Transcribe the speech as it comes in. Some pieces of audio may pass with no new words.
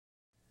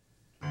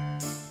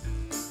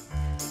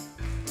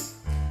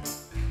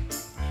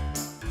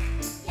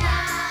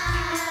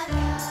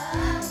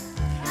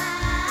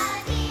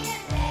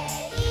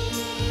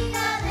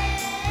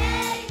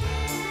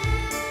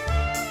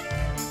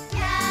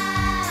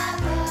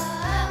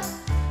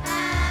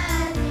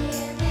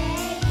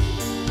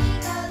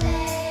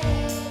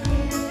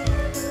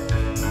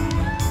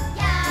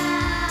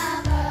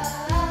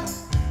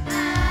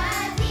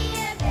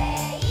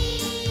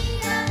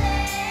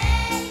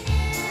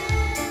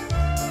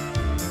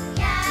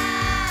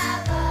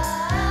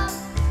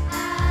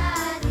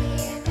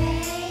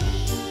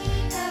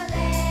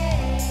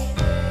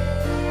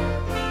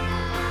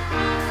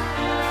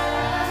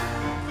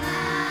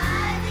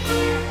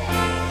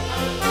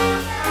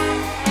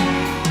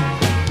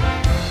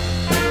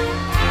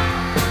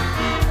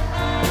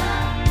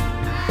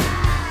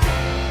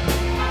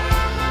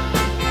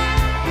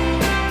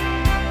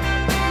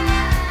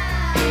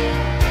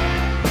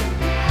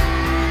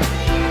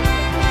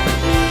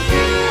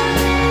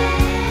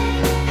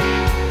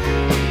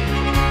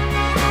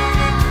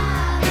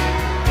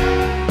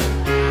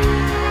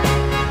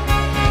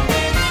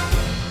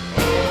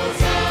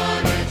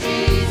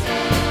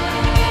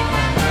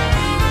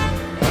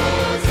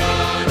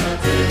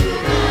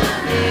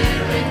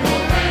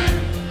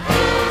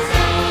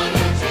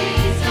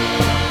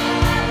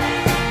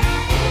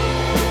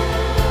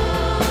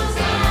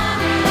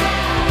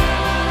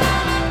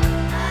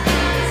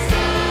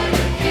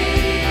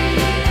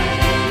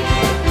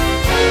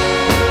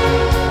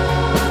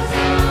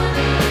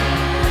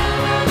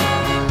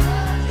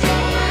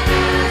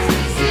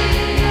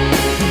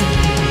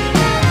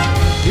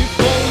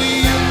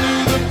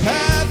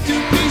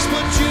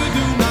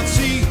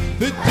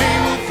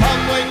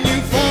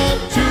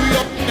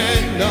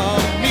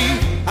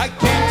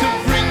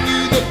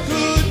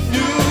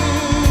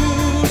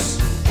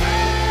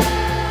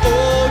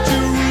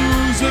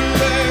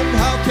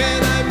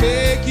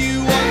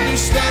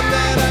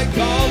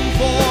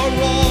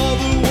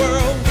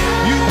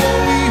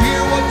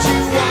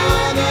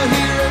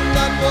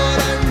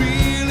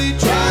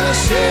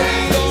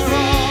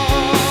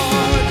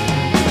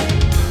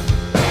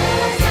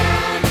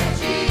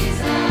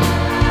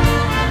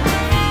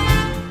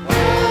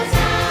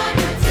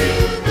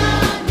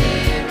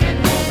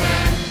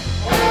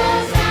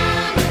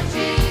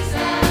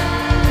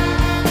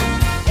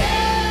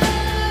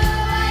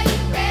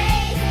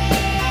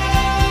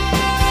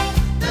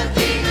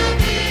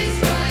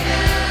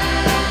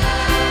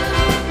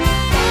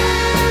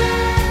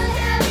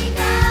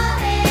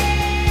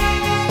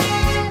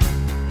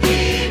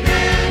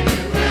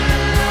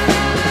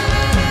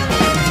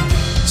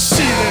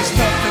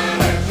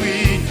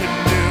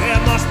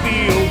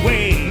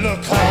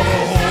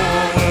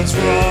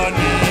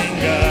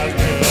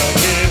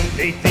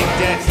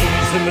that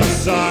he's the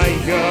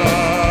Messiah.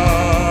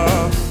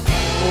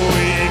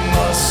 We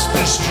must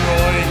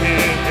destroy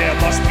him. There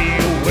must be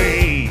a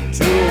way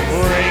to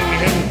bring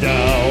him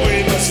down. We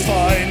must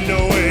find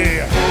a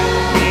way.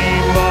 We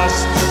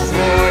must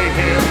destroy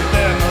him.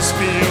 There must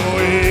be a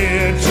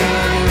way to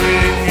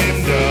bring him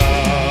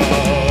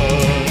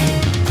down.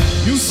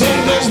 You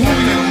don't know who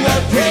you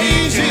are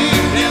praising.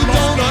 You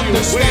don't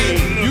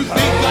understand. You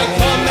think I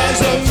come as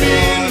a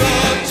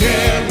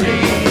military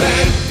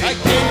man. I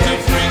came to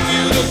bring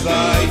you the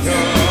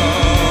fire.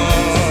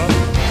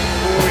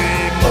 We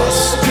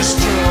must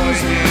destroy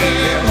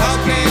him. How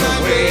can I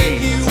make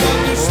you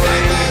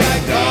understand that I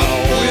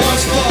don't want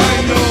to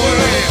find a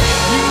way?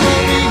 You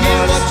only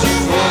hear what you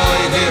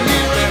want to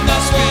hear, and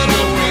that's what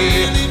I'm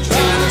really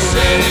trying to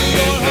say to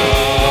you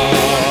now.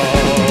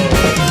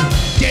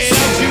 Get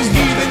out, you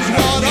heathens,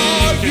 what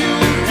are you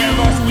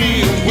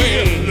doing?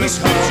 Well, the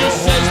scripture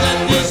says that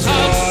this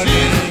house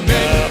is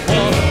meant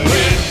for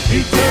rent.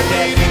 You turned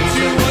it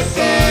into a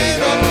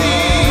den of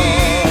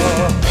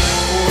thieves.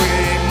 We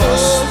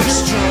must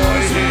destroy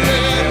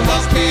him.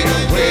 How can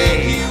I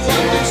make you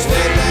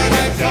understand that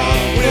I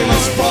don't We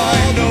must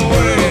find a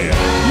way.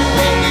 You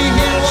only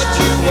hear what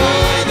you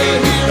want to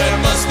hear,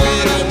 and that's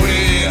what I'm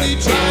really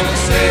trying to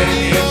say to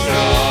you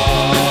now.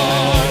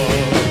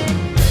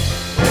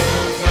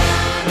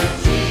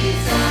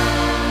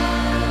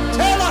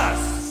 Tell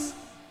us!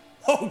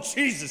 Oh,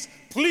 Jesus,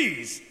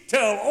 please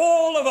tell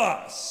all of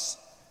us.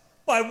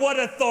 By what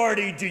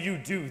authority do you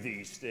do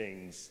these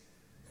things?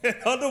 In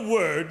other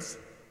words,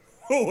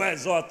 who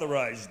has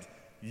authorized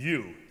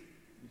you?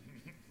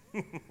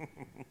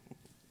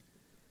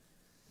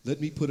 Let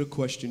me put a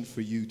question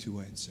for you to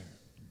answer.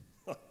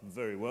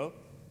 Very well.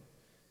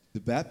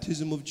 The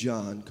baptism of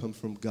John come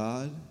from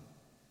God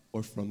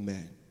or from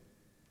man?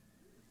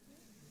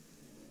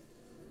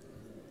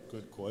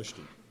 Good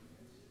question.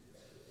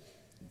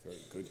 Very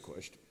good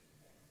question.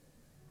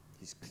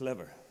 He's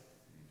clever.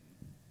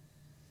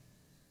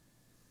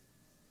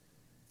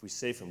 If we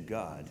say from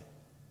God,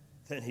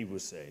 then he will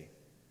say,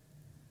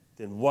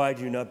 then why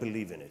do you not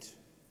believe in it?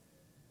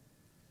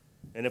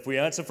 And if we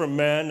answer from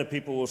man, the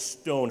people will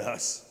stone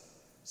us.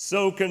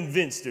 So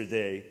convinced are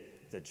they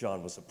that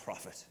John was a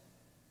prophet.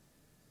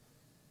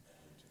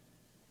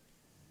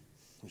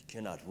 We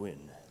cannot win.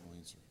 No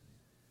answer.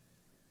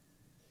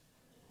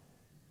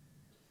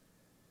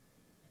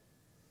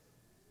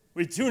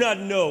 We do not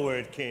know where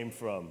it came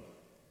from.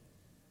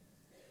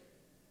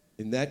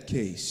 In that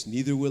case,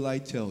 neither will I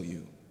tell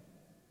you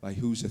by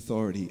whose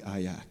authority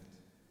I act.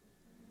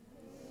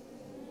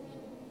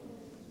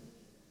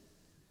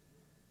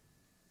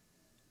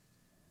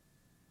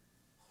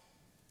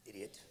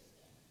 Idiot.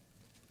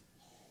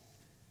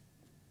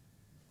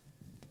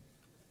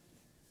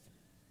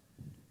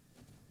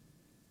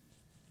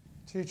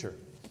 Teacher,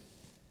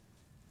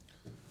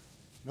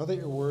 know that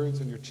your words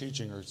and your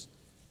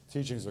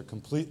teachings are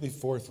completely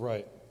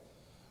forthright,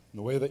 and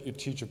the way that you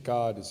teach of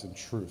God is in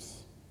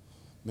truth.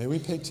 May we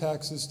pay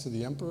taxes to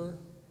the emperor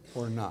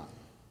or not?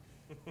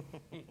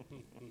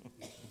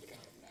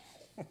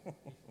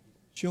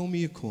 Show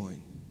me a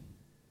coin.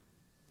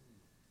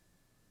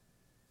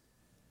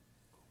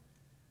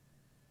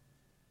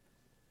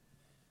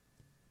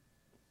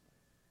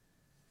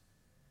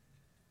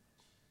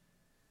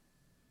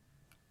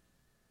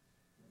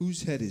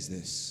 Whose head is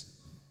this?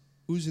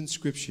 Whose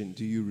inscription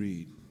do you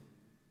read?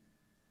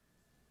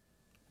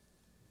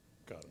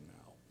 Got him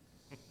now.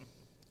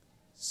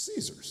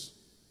 Caesar's.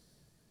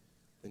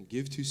 Then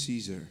give to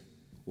Caesar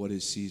what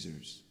is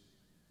Caesar's,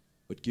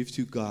 but give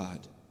to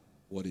God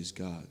what is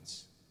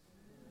God's.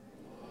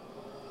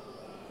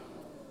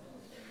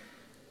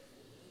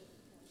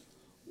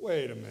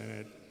 Wait a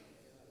minute.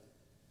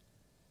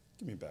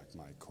 Give me back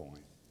my coin.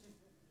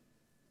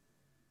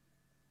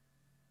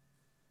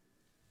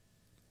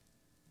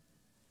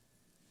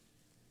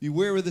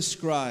 Beware of the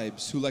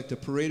scribes who like to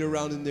parade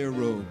around in their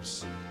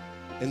robes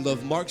and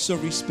love marks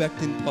of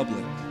respect in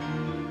public,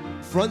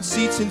 front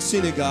seats in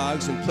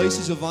synagogues and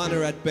places of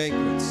honor at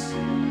banquets.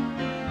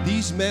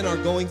 These men are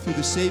going through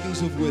the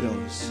savings of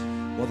widows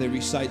while they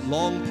recite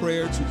long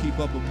prayer to keep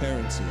up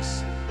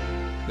appearances.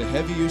 The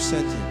heavier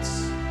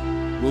sentence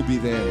will be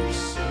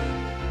theirs.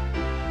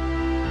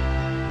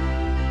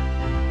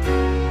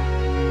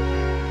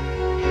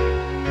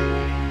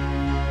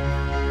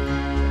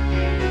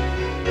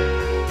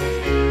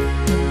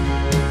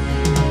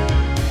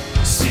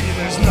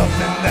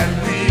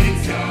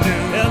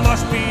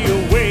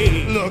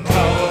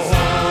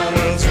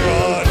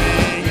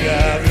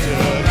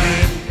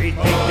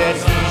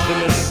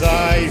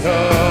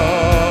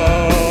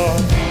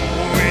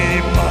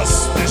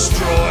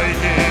 Destroy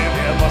him.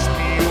 There must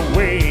be a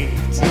way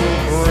to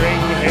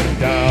bring him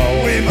down.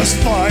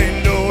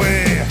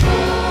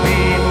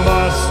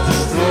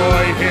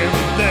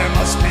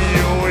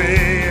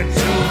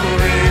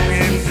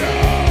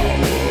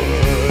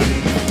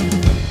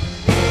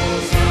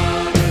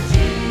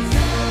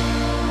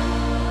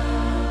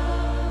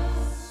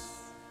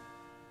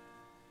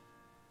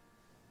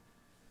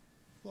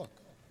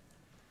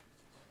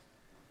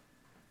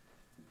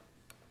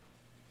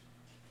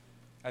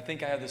 I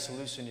think I have the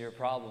solution to your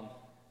problem.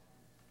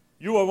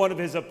 You are one of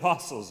his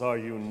apostles, are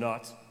you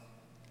not?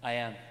 I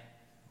am.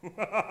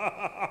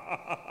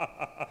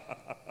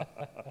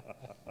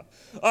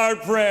 Our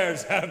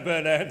prayers have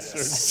been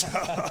answered.